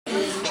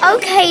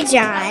Okay,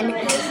 John.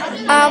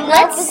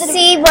 Let's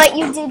see what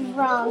you did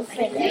wrong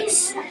for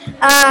this.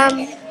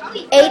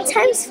 8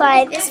 times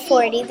 5 is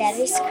 40. That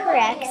is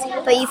correct.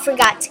 But you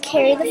forgot to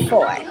carry the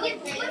 4.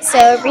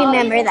 So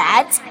remember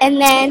that.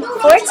 And then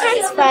 4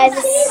 times 5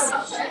 is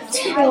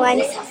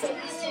 20.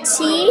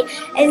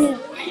 And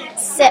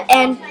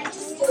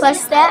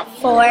plus that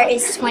 4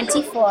 is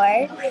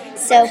 24.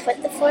 So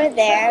put the 4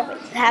 there. But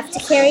you have to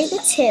carry the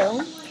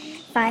 2.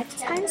 5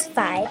 times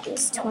 5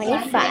 is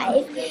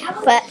 25,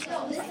 but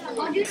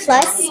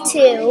plus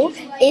 2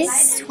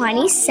 is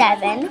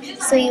 27,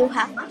 so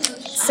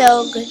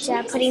good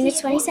job putting the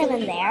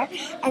 27 there.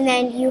 And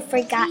then you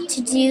forgot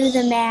to do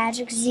the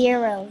magic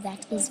 0.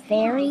 That is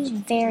very,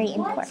 very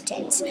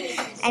important.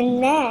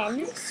 And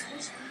then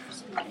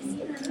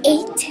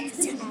 8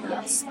 times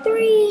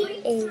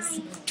 3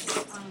 is,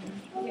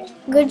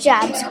 good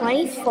job,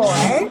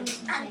 24,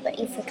 but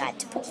you forgot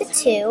to put the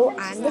 2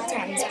 on the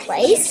tens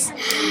place.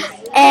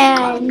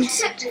 And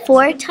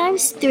 4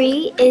 times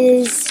 3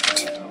 is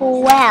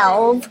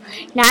 12,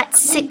 not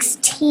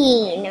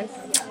 16.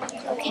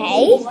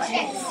 Okay?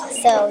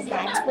 So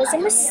that was a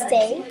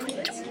mistake.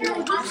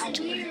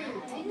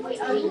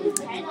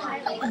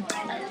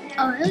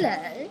 Oh, hello.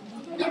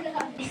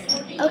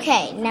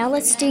 Okay, now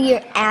let's do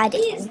your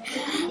adding.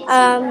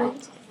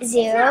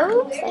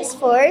 0 plus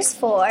 4 is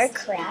 4,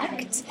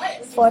 correct.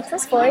 4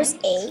 plus 4 is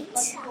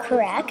 8,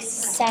 correct.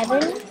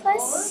 7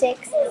 plus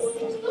 6,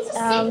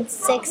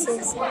 6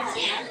 is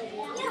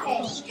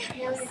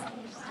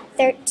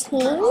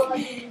 13.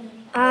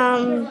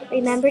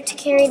 Remember to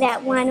carry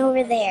that 1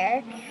 over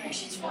there.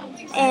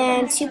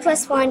 And 2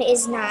 plus 1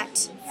 is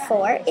not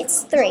 4,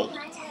 it's 3.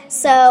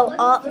 So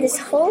this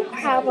whole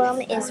problem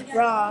is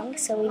wrong,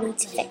 so we need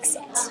to fix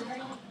it.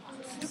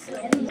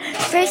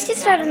 First you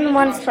start in the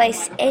ones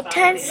place. 8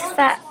 times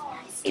 5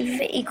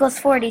 equals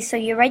 40, so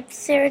you write the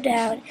 0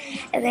 down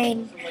and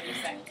then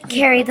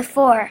carry the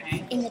 4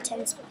 in the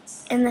tens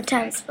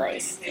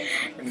place.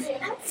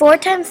 4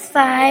 times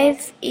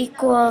 5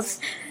 equals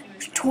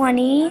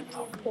 20,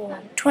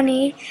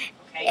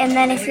 and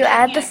then if you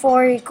add the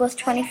 4 equals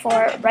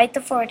 24, write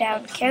the 4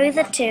 down, carry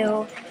the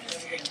 2.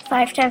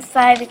 5 times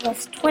 5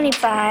 equals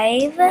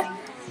 25.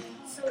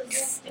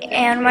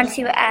 And once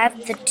you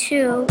add the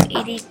 2,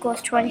 it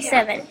equals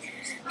 27.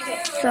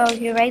 So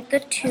you write the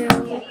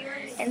 2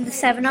 and the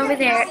 7 over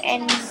there,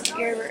 and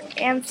your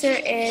answer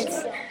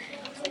is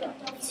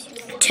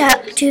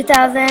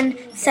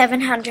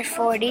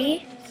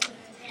 2,740.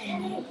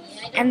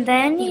 And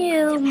then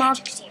you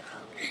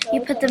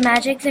put the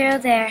magic 0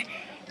 there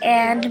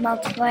and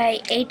multiply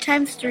 8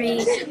 times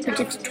 3, which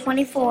is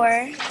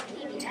 24.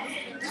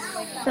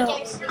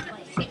 So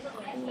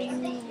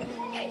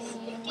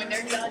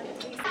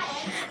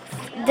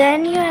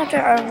then you have to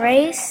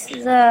erase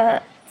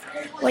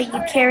what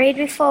you carried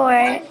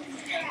before,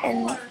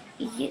 and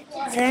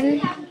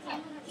then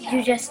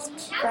you just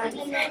keep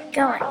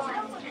going.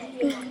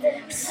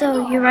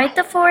 So you write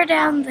the 4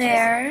 down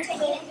there,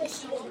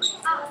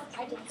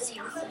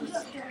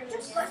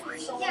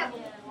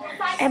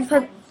 and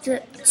put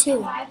the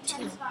 2.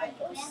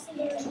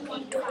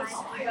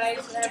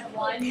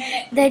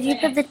 Then you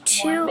put the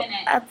 2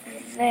 up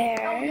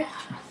there.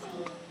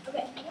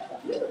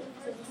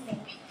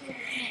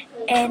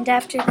 And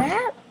after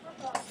that,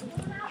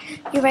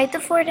 you write the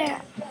 4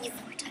 down. 4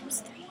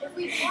 times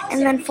 3.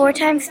 And then 4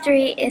 times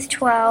 3 is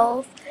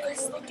 12.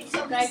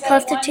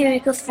 Plus the 2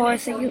 equals 4.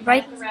 So you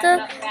write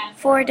the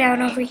 4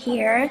 down over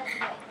here.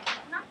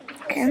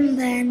 And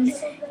then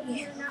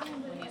you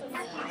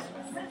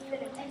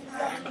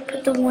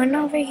put the 1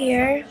 over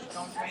here.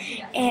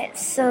 And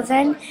so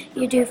then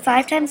you do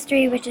 5 times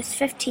 3, which is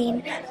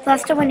 15.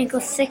 Plus the 1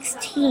 equals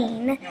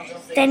 16.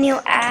 Then you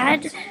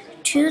add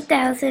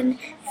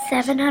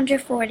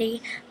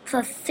 2,740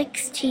 plus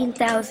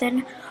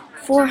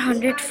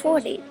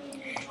 16,440.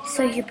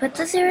 So you put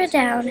the 0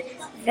 down,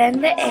 then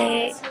the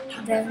 8,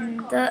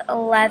 then the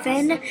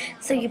 11.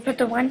 So you put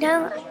the 1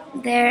 down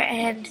there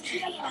and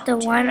the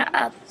 1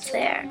 up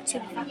there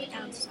to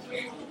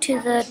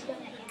the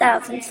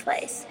thousands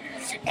place.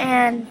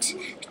 And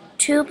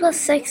 2 plus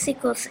 6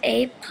 equals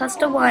 8, plus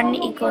the 1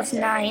 equals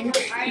 9.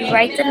 You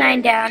write the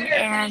 9 down,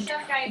 and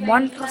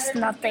 1 plus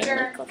nothing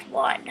equals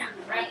 1.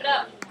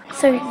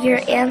 So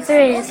your answer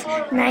is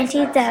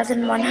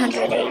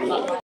 19,180.